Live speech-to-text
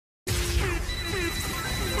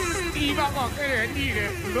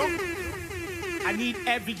Look, I need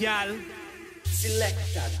every girl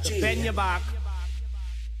to bend your back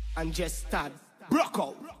and just start broke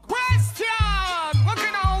out. Question! What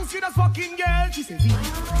kind of house you that fucking girl? She said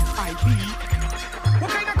V-I-P.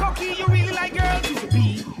 What kind of cocky you really like, girl? She said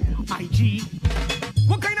B-I-G.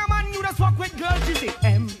 What kind of man you that fuck with, girl? She said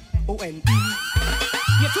M-O-N-E.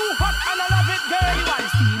 You're too hot and I love it, girl. You want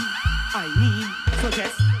steam? I need. So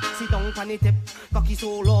just sit down on the tip. Cocky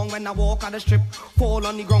so long when I walk on the strip. Fall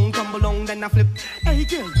on the ground, tumble down, then I flip. Hey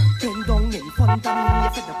girl, bend down in front of me. You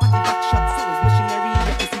said the party back shot, so it's missionary.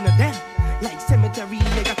 You can see no them like cemetery.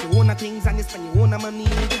 You got your own things and you spend your own money.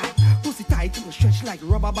 Pussy tight to the stretch like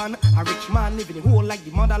rubber band. A rich man living the whole like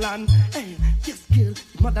the motherland. Hey, yes girl,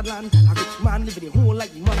 the motherland. A rich man living the whole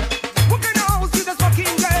like the mother. What kind of house you just fucking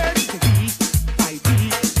girl? She said B-I-P.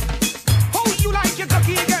 How you like your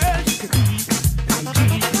cocky girl? She said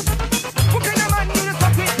B-I-G. What kind of man you just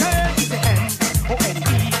fuck with, girl? She said M-O-N-D.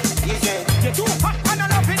 You're too hot and I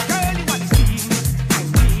love it, girl. You want the steam? I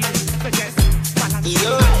need. So just balance.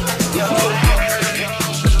 Yo.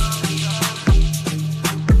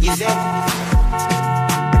 You said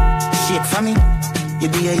shit for me. You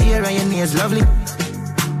do your hair and your nails lovely.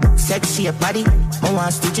 Sexy your body, I want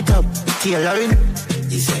to stitch it up. Tailoring.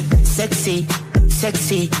 You said sexy,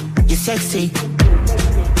 sexy, you sexy.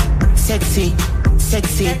 Sexy,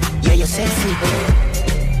 sexy, yeah you're sexy.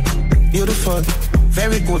 Beautiful,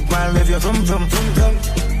 very good man, rev your vroom vroom vroom vroom.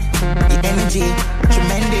 Your energy,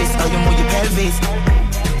 tremendous, how you move your pelvis.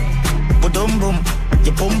 Boom boom,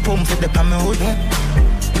 your pum pum for the camera.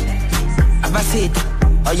 Have I said,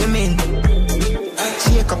 how you mean?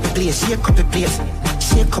 Shake up the place, shake up the place.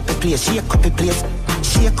 Shake up the place, shake up the place.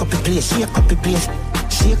 Shake up the place, shake up the place.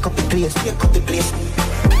 Shake up the place, shake up the place.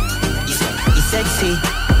 You sexy,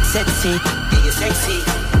 sexy, yeah you sexy.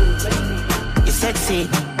 You sexy,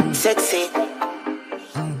 sexy.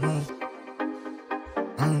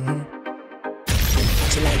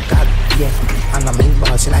 She like God, yeah, and I mean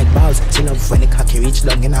balls. She like balls. She love when the cocky reach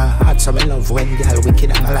down in her heart. So I love when girl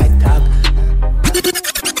wicked and I like dog.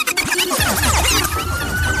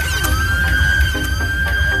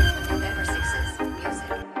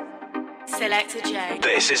 Selecta J.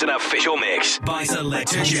 This is an official mix by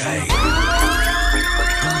Selecta J.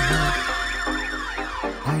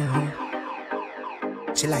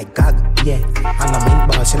 She like gag, yeah, and I mean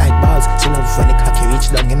balls. She like balls. She love when the cocky reach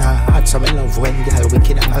down in her heart. So I love when girl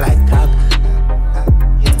wicked and I like dog.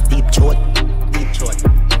 Deep throat,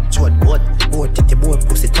 throat board titty board,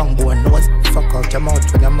 pussy tongue board nose. Fuck out your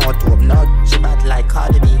mouth when your mouth open out. She bad like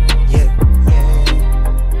Cardi B, yeah.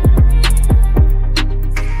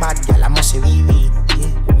 Bad girl, I must say wee,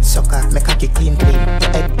 yeah. Sucker, make her kick clean. Your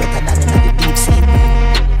head better than in the deep sea.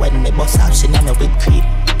 When me bust out, she never with creep.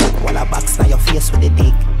 While I box now your face with the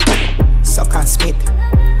dick. Suck and spit.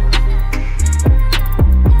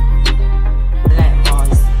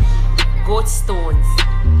 Lemons, goat stones.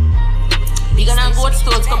 We gonna goat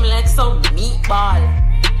stones come like some meatball.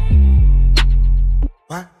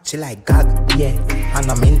 What? She like gag, yeah,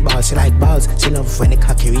 and I mean balls. She like balls. She love when the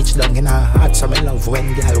cocky reach down in her heart. So I love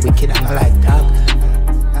when girl wicked and I like dog.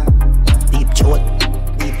 Deep throat,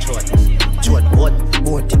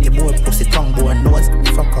 board titty board, pussy tongue board nose.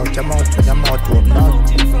 Fuck out your mouth when your mouth open out.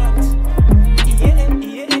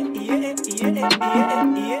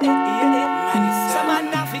 Some man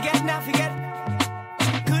not forget.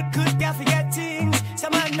 Good, girl forget things.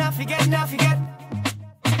 Some man not forget.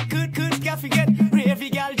 Good, girl forget. Every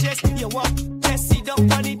girl just, you walk, just sit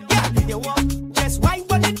down on it, girl. You walk, just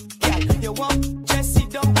wipe on it, girl. You walk, just sit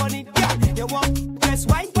down on it, girl. You walk, just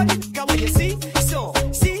wipe on it, girl. What you see? So.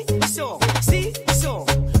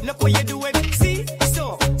 Look what you're doing. See,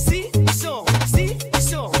 so.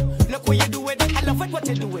 Look what you're doing. I love it what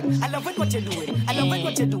you're doing. I love it what you're doing. I love it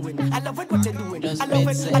what you're doing. I love it what you're doing. I love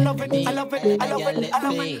it. I love it. I love it. I love it. I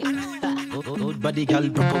love it. Good body girl,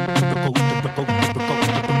 broke out. Good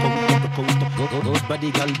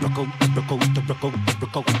body girl, broke out.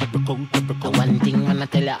 One thing wanna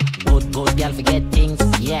tell ya, good girl forget things,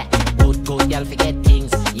 yeah. Good girl forget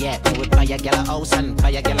things, yeah. Me would buy a girl a house and buy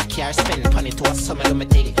a girl a car, spend money to a summer do me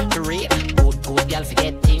thing. For real, good girl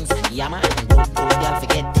forget things, yeah man. Good girl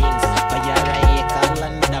forget things. Buy a acre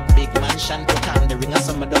land with a big mansion, put on the ring a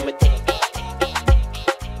summer do me thing.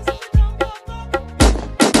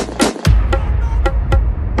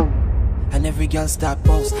 Every girl start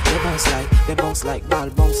bounce, they bounce like ball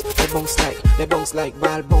bounce, they bounce like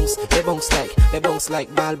ball bounce, they bounce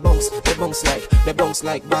like ball bounce, they bounce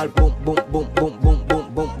like ball boom boom boom boom boom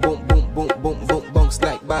boom boom boom boom boom boom boom bounce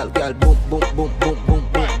like ball girl boom boom boom boom boom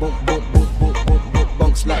boom boom boom boom boom boom boom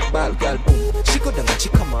bounce like ball girl boom. She go down and she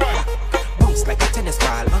come up.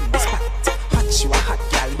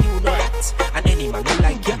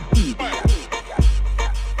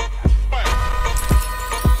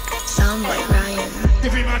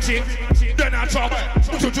 then I talk.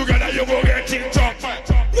 Put it together, you go get TikTok.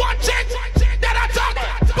 Watch it, then I talk.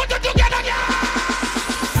 Put it together, yeah.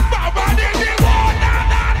 Baba did the one,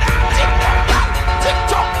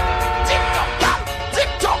 TikTok, TikTok,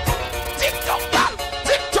 TikTok, TikTok, TikTok,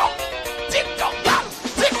 TikTok,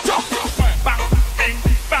 TikTok. Bang, ding,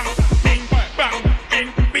 bang, ding, bang, ding,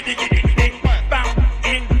 biddy, ding, ding, bang,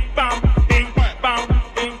 ding, bang, ding, bang,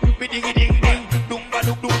 ding, biddy, ding, ding, dum, ba,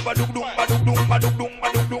 dum, dum, ba, dum, dum, ba, dum, dum, ba, dum, dum, ba,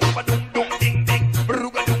 dum, dum, ba, dum, dum, ding, ding,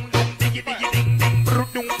 bruga, dum, dum, diggy, diggy, ding, ding,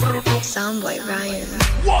 brudum, brudum. Soundboy Ryan.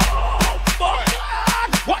 Whoa, fuck,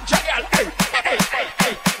 watch your girl, hey, hey, hey,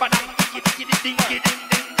 hey, badam, diggy, diggy, ding, ding, ding,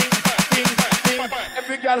 ding, ding, ding.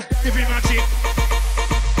 Every girl, give him a chick,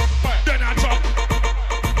 then I talk.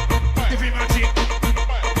 Give him a chick,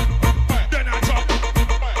 then I talk.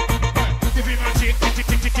 Give him a chick, tick,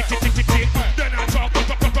 tick, tick, tick, tick, tick, tick, tick, then I talk.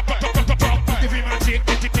 Give him a chick,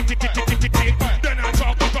 tick, tick, tick, tick, tick, tick, tick, tick, then I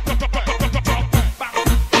talk. Bang, bang,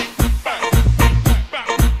 bang,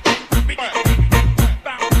 biddy, ding, ding,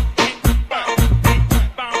 bang, ding, bang, ding,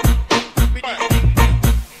 bang, biddy, ding, ding,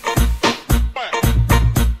 bang, bang, bang.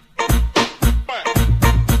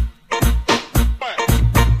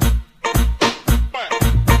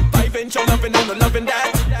 5-inch I'm loving, I'm not loving that.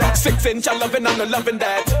 6-inch I'm loving, I'm not loving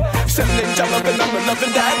that. 7-inch I'm loving, I'm not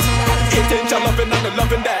loving that. 8-inch I'm loving, I'm not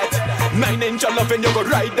loving that. 9-inch I'm loving, you go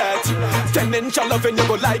ride that. 10-inch I'm loving, you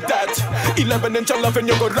go like that. 11-inch I'm loving,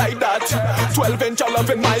 you go ride that. 12-inch I'm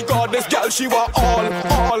loving, my God, this girl she want all.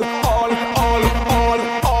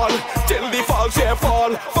 Till the fall, she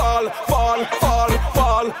fall.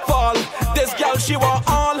 This girl she want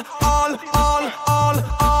all.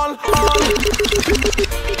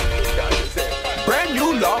 Brand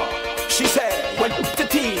new law, she said, when the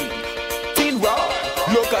teen raw,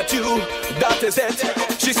 look at you, that is it.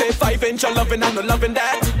 She said 5-inch I'm loving, I'm not loving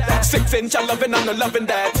that. 6-inch I'm loving, I'm not loving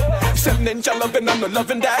that. 7-inch I'm loving, I'm not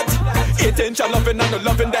loving that. 8-inch I'm loving, I'm not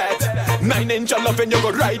loving that. 9-inch I'm loving, you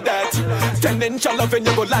go ride that. 10-inch I'm loving,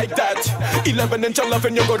 you go like that. 11-inch I'm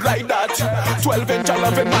loving, you go ride that. 12-inch I'm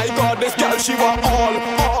loving, my God, this girl she want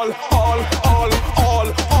all.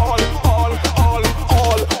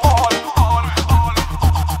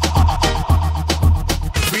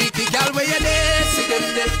 Freaky gal where you there, see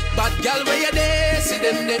them there. Bad gal where you there, see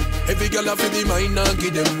them there. Every gal a fi be mine and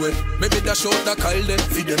give them way. Maybe dash out the call them,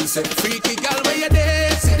 fi them say. Freaky gal where you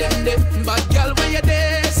there, see them there. Bad gal where you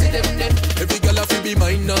there, see them there. Every gal a fi be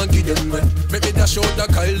mine and give them way. Maybe dash out the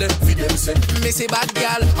call them, fi them say. Missy bad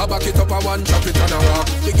gal, I back it up a one, chop it and a rock.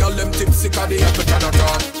 The gal them tipsy 'cause they have to turn a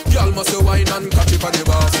talk. Gal must wine and catch it on the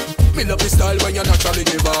bars. Me love the style when you naturally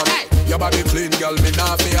give up. Your body clean, gal, me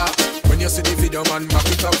nah fear. When you see the video, man, back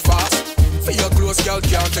it up fast. For your clothes, gal,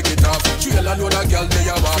 can't take it off. Trail a load of gal, they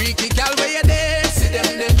a walk. Freaky gal where you there, see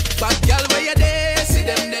them there. Bad gal where you there, see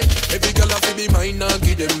them there. Every gal a fi be mine and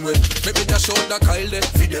give them way. Maybe dash out the Kyle there,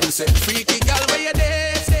 fi them say. Freaky gal where you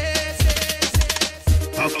there,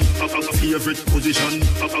 favorite position.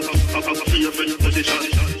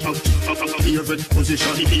 Favorite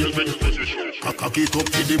position. Cock it up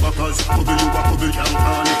to the backers. Bubble you a bubble, can't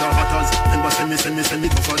call it a hatters. Remember send me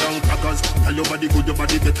tougher than crackers. Tell your body good, your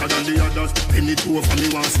body better than the others. Penny two for me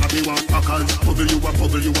want slap, me want packers. Bubble you a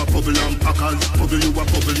bubble and packers. Bubble you a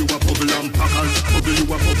bubble and packers. Bubble you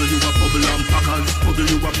a bubble and packers. Bubble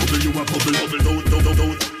you a bubble,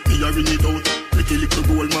 out. Me a ring it out. Make a little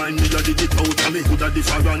gold mine, me a dig it out. And me hood a the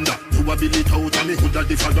faranda. You a bill it out, and me hood a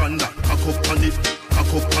the faranda. Cock up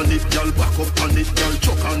on it, girl, back up on it, girl,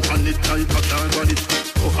 choke on it, girl, cock on it.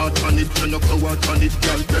 Go hard on it, you no go hard on it,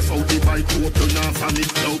 girl, breath out the bike, hope you not fan it.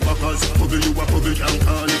 Now backers, bubble you a bubble, can't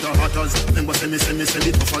call it a hatters. Remember send me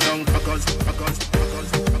tougher than crackers.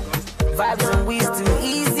 Vibes and weeds too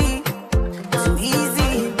easy.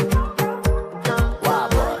 Wow,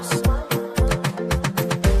 boss.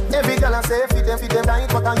 Every girl I say fit them right,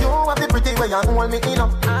 but you have the pretty way you hold me in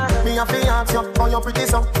up. Me a fi ask you, how you pretty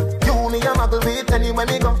so? You me a muggle with anywhere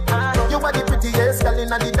me go. You are the prettiest girl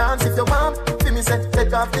inna the dance. If you want, feel me say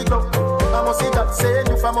take off the glove. I must see God say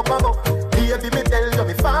you from up above. Baby me tell you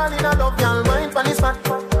me fall in love. Y'all mind pon this fat,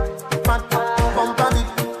 bump on it.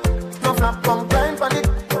 No flap, come grind pon it.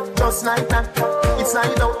 Just like that, it's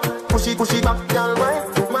slide out. Push it back, y'all mind.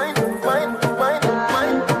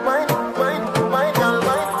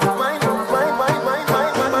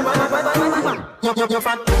 You're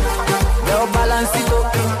fat. Yo, balance it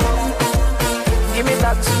up. Give me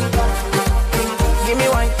that. Give me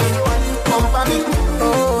wine. Pump on me.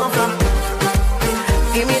 Oh,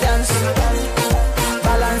 give me dance.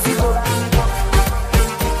 Balance it up.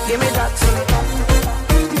 Give me that.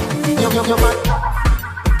 You're fat.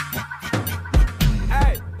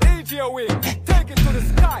 Hey, DJ Wing, take it to the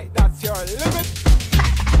sky. past your limit.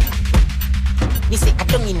 Me say I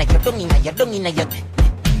don't inna your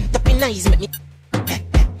Tapping nice make me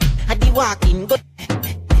I di walking good.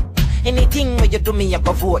 Anything where you do me I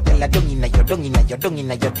go vote. Tell I don't inna your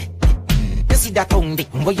You see that tongue dick,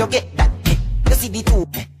 where you get that? You see the two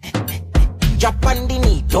drop on the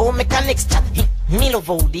knee, don't make a next chat. Me love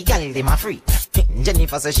how the girl dem a free.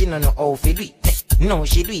 Jennifer says she no know how to do it. No,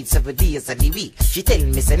 she do it 7 days of the week. She tell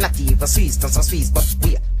me say not even Swiss, not some Swiss, but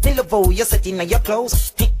we. Me love how you set in your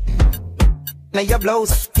clothes. Now your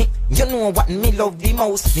blouse, you know what me love the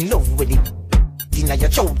most. Me love with it. Inna your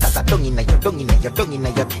throat, cause I dung inna your. That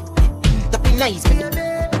be nice, me.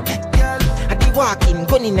 I be walking,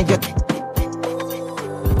 gun inna your.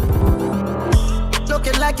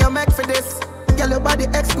 Looking like you're made for this. Girl, your body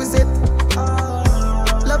exquisite.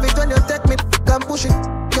 Love it when you take me, come push it.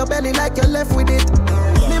 Your belly like you're left with it.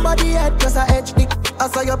 Me body head, just a edge dick. I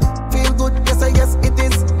saw you feel good, yes it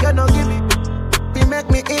is. You know give me, be make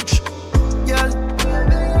me itch. Girl.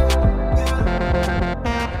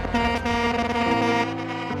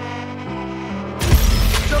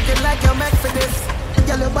 Looking like you're made for this.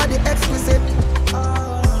 Girl, your body exquisite.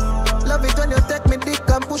 Love it when you take me dick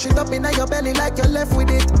and push it up in your belly like you're left with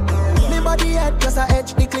it. Me body head, just a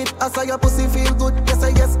edge the clit. I saw your pussy feel good, yes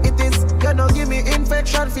it is. You know give me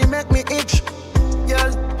infection, feel make me itch.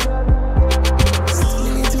 Girl.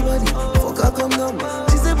 Still into body, fuck her come down.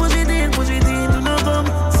 She say push it in, do not come.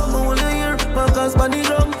 Someone wanna hear, Marcus Bunny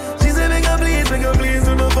drum. She say make her please,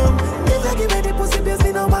 do not come. If you give me the pussy, there's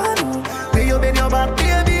me no man. May you bend your back,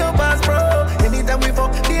 baby, your pass bro. Anytime we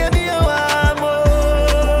fuck, baby, you want more.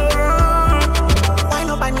 Why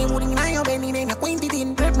nobody moving now, your belly, then you quint it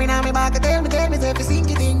in. Prep me now, me back, tell me, say every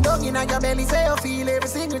single thing. Dog in your belly, say you feel every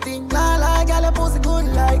single thing. La, girl, your pussy good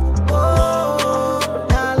like, oh.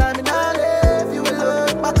 Nah, me nah leave you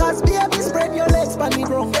alone. Because baby, spread your legs, pan the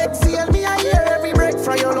ground. Exhale me, I hear every break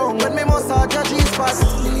from your lung. When me massage your cheese fast.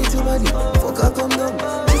 Me little body, fuck her come down.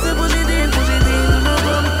 She say push it in, do not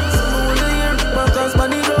come. Someone wanna hear, Marcus pan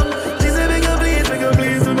the ground. She say make her please,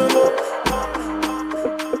 do not come.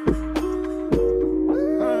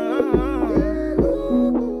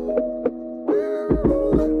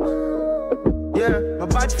 Yeah, my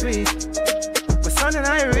bad feet. My son and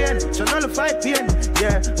I rain, so nullify pain.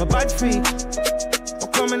 Yeah, my bad feet. We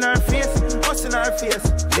come in our face, us in our face.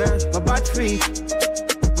 Yeah, my bad feet.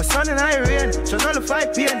 My son and I rain, so nullify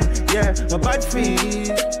pain. Yeah, my bad feet.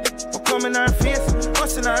 We come in our face,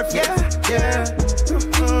 us in our face. Yeah.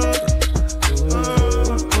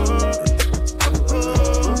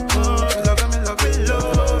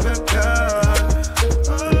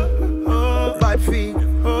 Bad feet.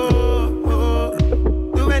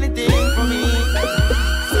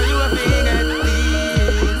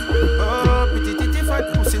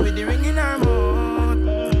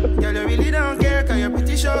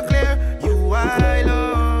 So clear, you I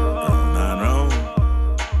love.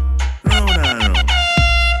 Round and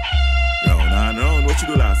round. What you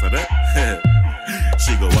do last of that?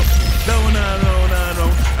 She go up, down and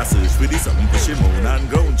round. I search for this something, cause she moan and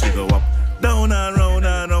groan. She go up, down and round.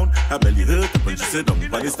 Her belly hurt up when she sit down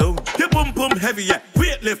by the stone. Your pum heavy, yeah.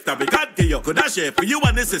 Weight lifter, we can't get you. Could I share for you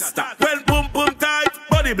and the sister? When pum tight,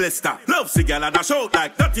 body blister. Love cigar and a shout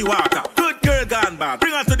like dirty water. Good girl gone bad,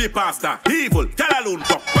 bring her to the pastor. Evil, tell alone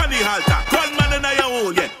fuck, bunny halter. Gunman in your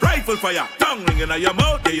hole, yeah. Rifle fire, tongue ring in your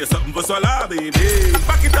mouth. Yeah, you something for swallow, baby.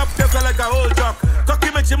 Back it up just like a old truck.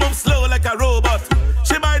 Cocky make she move slow like a robot.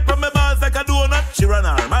 She bite from my balls like a donut. She run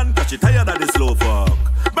her man cause she tired of the slow fuck.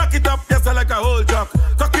 Back it up just like a old truck.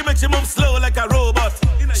 Cocky make she move slow like a robot.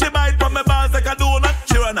 She bite from my balls like a donut.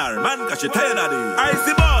 She run her man cause she tired of the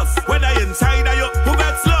icy boss. When I inside of you, who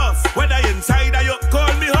got lost? When I inside of you,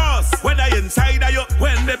 call me horse. When I inside of you,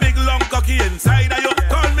 when the big long cocky inside of you,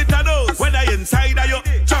 call me Thanos. When I inside of you,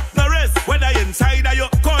 Chuck Norris. When I inside of you,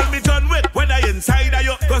 call me John Wick. When I inside of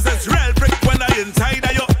you, cause it's real prick. When I inside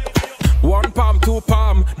of you. 1 palm, 2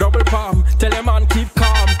 palm, double palm. Tell a man keep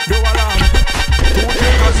calm, do alarm. 2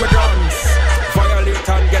 fingers with guns. Violate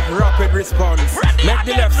and get rapid response. Make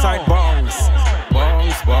the left side bounce.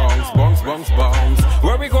 Bounce.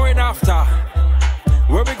 Where we going after?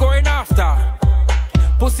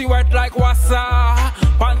 Pussy wet like wassa,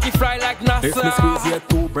 panty fly like NASA. If me squeeze your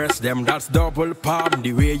 2 breasts, them that's double palm.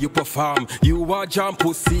 The way you perform, you a jump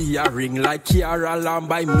pussy a ring like Kiara Lamb.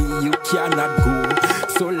 By me you cannot go.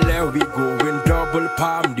 So let we go in double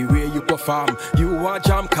palm. The way you perform, you a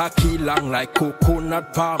jump cocky long like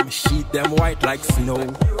coconut palm. Sheet them white like snow.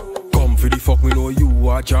 Come for the fuck, me know you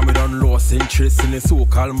are jamming on lost interest in the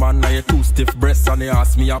so-called man. Now you too stiff breasts and they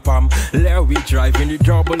ask me a palm. Let we drive in the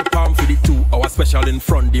double palm for the 2 hour special in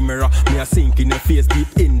front the mirror. Me a sink in your face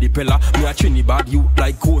deep in the pillar. Me a Trinidad youth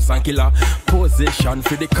like ghost and killer. Position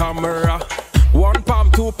for the camera. 1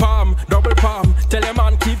 palm, 2 palm, double palm. Tell a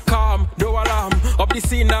man keep calm, no alarm. Up the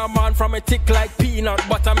scene now man from a tick like peanut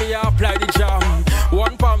butter. Me a apply the jam.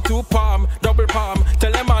 1 palm, 2 palm, double palm.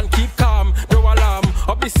 Tell a man keep calm, no alarm.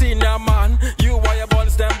 Up the scene now man. You wire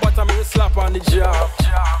balls them butter me will slap on the jam.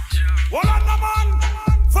 Hold on the man,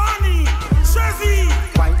 Fanny, Shazzy.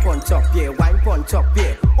 Wine punch up, yeah, wine punch up,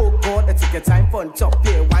 yeah. Oh God, let's take your time punch up,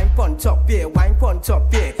 yeah. Wine punch up, yeah, wine punch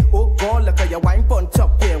up, yeah. Oh God, look at your wine punch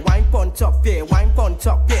up, yeah. Wine punch up, yeah, wine punch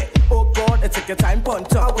up, yeah. Oh God, let's take your time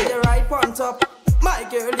punch up, yeah. With your right punch up, my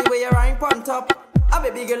girlie, where your right punch up. A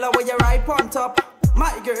baby girl, where your right punch up.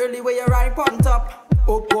 My girlie, where your right punch up.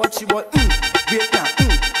 Oh God, she want wait now,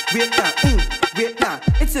 wait now, wait now.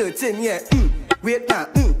 It's hurting, yeah. Wait now,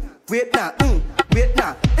 wait now, wait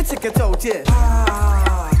now. It's take it out, yeah.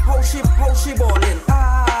 How she ballin'?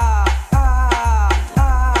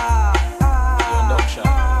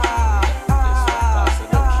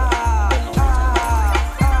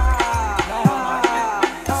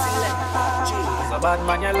 Bad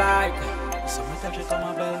man you like. Sometimes you come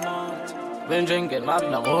a Belmont. Been drinking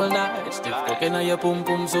Magnum all night. Stiff cooking on your pum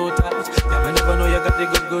pum so tight. Yeah, me never know you got the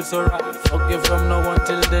good so right. Fuck you from now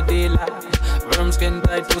until the daylight. Firm skin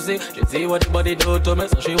tight pussy. She see what the body do to me,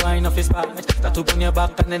 so she whine off his spine. Tattoo on your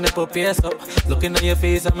back and then it pop your up. Looking at your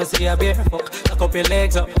face, I'ma see a bear fuck. Lock up your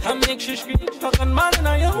legs up. I make she scream. Fucking man in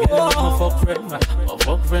your wall. I'm a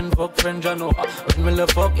fuck friend, John Noah. When me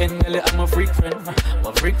love fuck in Nelly, I'm a freak friend.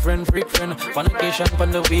 My freak friend. Fornication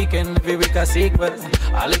on the weekend, every week a sequel.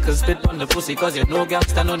 I like a spit on the pussy, cause you know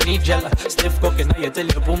gangsta no need gel. Stiff cooking, now you tell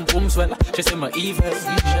your boom boom swell. She say my evil.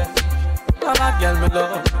 A bad girl me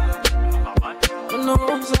love. No,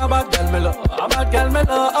 it's a bad girl me love. A bad girl me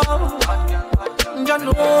love. John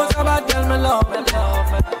knows a bad girl me love.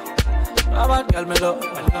 A bad girl me love.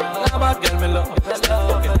 A bad girl me love. Stiff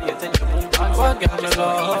cooking, now you tell your boom boom. A bad girl me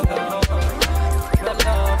love.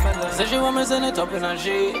 Say she want me send it up in her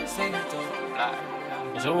sheet.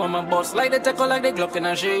 She want my boss like the tackle like the Glock in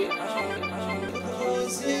her sheet.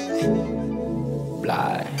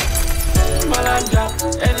 Blind. Malanja,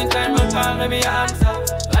 anytime I call me answer.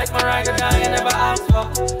 Like my ragga dog, you never ask for.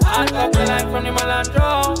 I got the line from the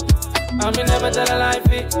Malandro. And me never tell a lie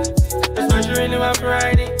fit. That's why she really want to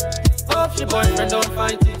ride it. Hope she boyfriend don't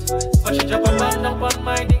fight it. But she drop a band up on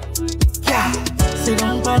my dick. Yeah. Sit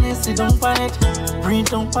don't panic. Breathe,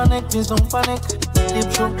 don't panic, please don't panic. Deep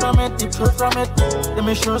throat from it. Let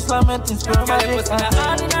me show slam it, inspire magic. Your pussy not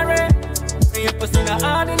ordinary. Your pussy not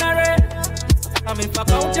ordinary. I mean, fuck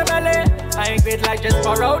out your belly. I ain't great like just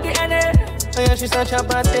pour out the NA. Oh yeah, she's such a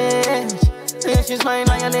bad bitch. Oh yeah, she's my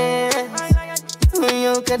lioness. Oh,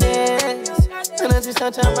 you can dance. Oh yeah, she's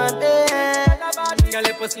such a bad bitch. Girl,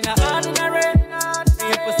 your pussy not ordinary.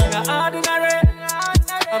 Your pussy not ordinary.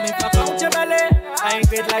 I mean, fuck out your belly. I ain't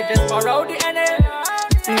great like just pour out the NA.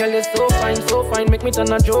 Girl, you're so fine, make me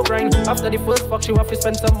turn a joke grind. After the first fuck, she want to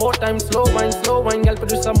spend some more time. Slow wine, girl,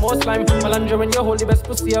 produce some more slime. Malanja when you hold the best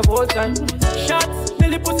pussy of all time. Shots,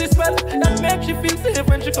 Lily pussy swell. That makes she feel safe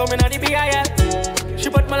when she come in at the BIL. She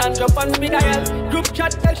put Malanja on me dial. Group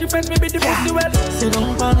chat, tell she friends me be the pussy well. Sit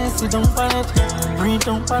don't panic. Breathe,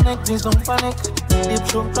 don't panic, please don't panic. Deep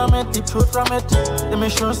throat from it. Let me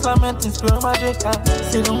show slam it, inspire magic.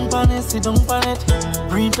 Sit don't panic.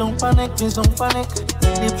 Breathe, don't panic, please don't panic.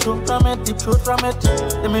 Deep throat from it.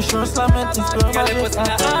 Let me show slam it, inspire magic. Your pussy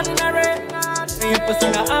not ordinary. Your pussy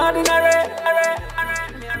not ordinary.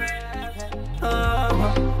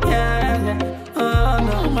 Yeah. Oh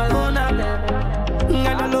no, Malona.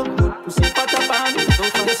 Gotta look good, pussy fat up on. So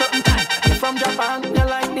there's something tight. You from Japan, you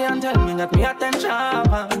like me and tell me that me attention.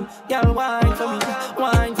 Girl, wine for me.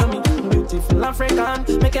 Beautiful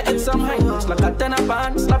African, make your head some high notes like a 10 a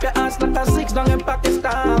band. Slap your ass like a 6 down in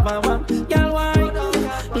Pakistan. Girl, wine.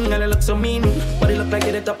 Girl, you look so mean, but it look like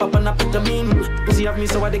it up and up with the mean. Pussy have me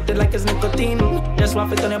so addicted like it's nicotine. Just want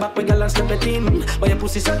fit on your back with girl and slip it in. But your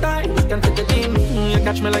pussy so tight, can't fit it in. You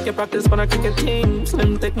catch me like you practice for a cricket team.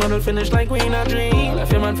 Slim thick model finish like we in a dream.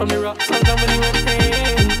 Left your man from the rocks and come when he went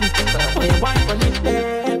pain. Oh, you wine for me,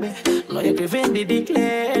 baby. No, you giving the dick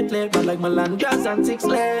lately. But like Malandras and 6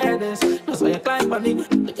 ladies. That's why you climb on me,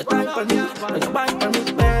 like you type on me. Now you bite on me,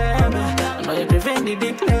 baby. Now you giving the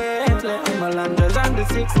dick lately. Malandras and the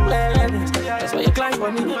 6 ladies. That's why you climb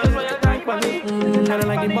on me, that's why you type on me. I don't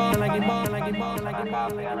like it more.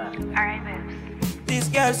 Alright, babes. This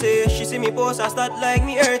Girl say she see me post, I start like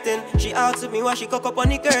me hurting. She asks me why she cock up on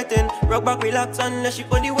the curtain. Rock back, relax, unless she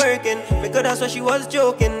put the work in. Because that's why she was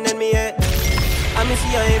joking. Then me I me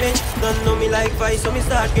see her image. Don't know me like Vice, so me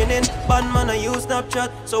start grinning. Bad man, I use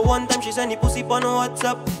Snapchat. So one time she send the pussy on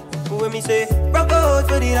WhatsApp. When me say, rock out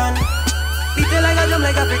for the run. Beat it like a drum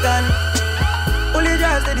like African. Pull your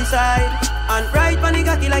dress to the side. And ride pan the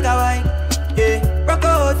cocky like a wine. Yeah, rock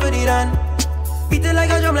out for the run. Beat it like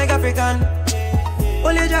a drum like African.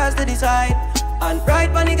 Pull your dress to the side. And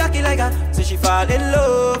ride pan the cocky like a. So she fall in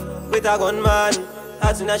love with a gunman.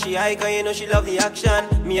 As soon as she hike, you know she love the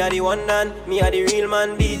action. Me a the one and me a the real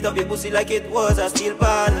man. Beat up your pussy like it was a steel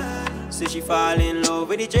pan. Say she fall in love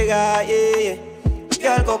with the trigger, yeah.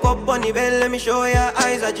 Girl, cock up on the bell, let me show your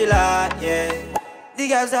eyes are July, yeah. The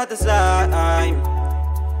girls at the slime.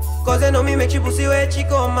 Cause they know me make she pussy wet, she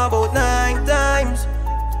come about 9 times.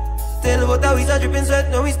 Tell about how we start dripping sweat,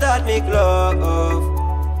 now we start make love.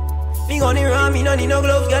 Me on the run, me no need no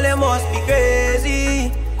gloves, girl, they must be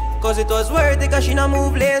crazy. Cause it was worth it, cause she not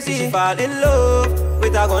move lazy. She fall in love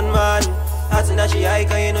with a gunman. As soon as she hike,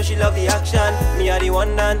 you know she love the action. Me a the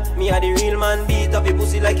one and me a the real man. Beat up your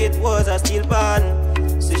pussy like it was a steel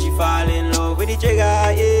pan. Say she fall in love with the trigger,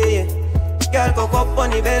 yeah. Girl, cock up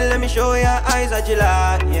on the bell, let me show your eyes are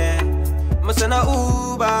July, yeah. Me send a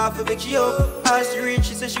Uber for pick she up. As she reach,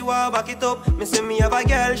 she say she want back it up. Me say me have a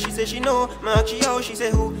girl, she say she know. Me ask she out, she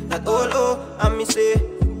say who? That old oh. And me say,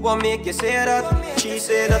 what make you say that? She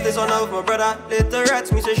say that the son of my brother. Later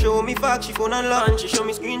rats, me say show me facts. She phone and lunch, she show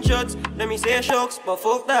me screenshots. Let me say shucks, but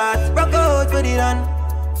fuck that. Rock out for the run.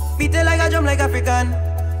 Beat it like a drum like African.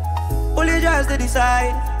 Pull your dress to the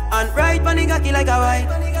side. And ride pan the cocky like a white.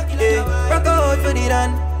 Yeah, rock out for the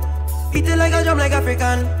run. Beat it like a drum like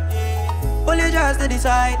African. Pull your dress to the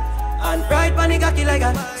side. And ride pan the cocky like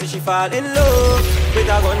a. So she fall in love with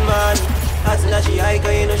a gunman. As soon as she hike,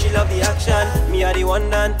 you know she love the action. Me a the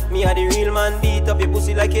one and me a the real man. Beat up your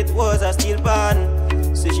pussy like it was a steel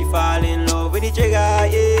pan. Say she fall in love with the trigger,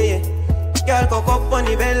 yeah. Girl, cock up on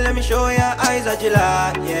the bell, let me show your eyes are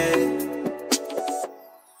July, yeah.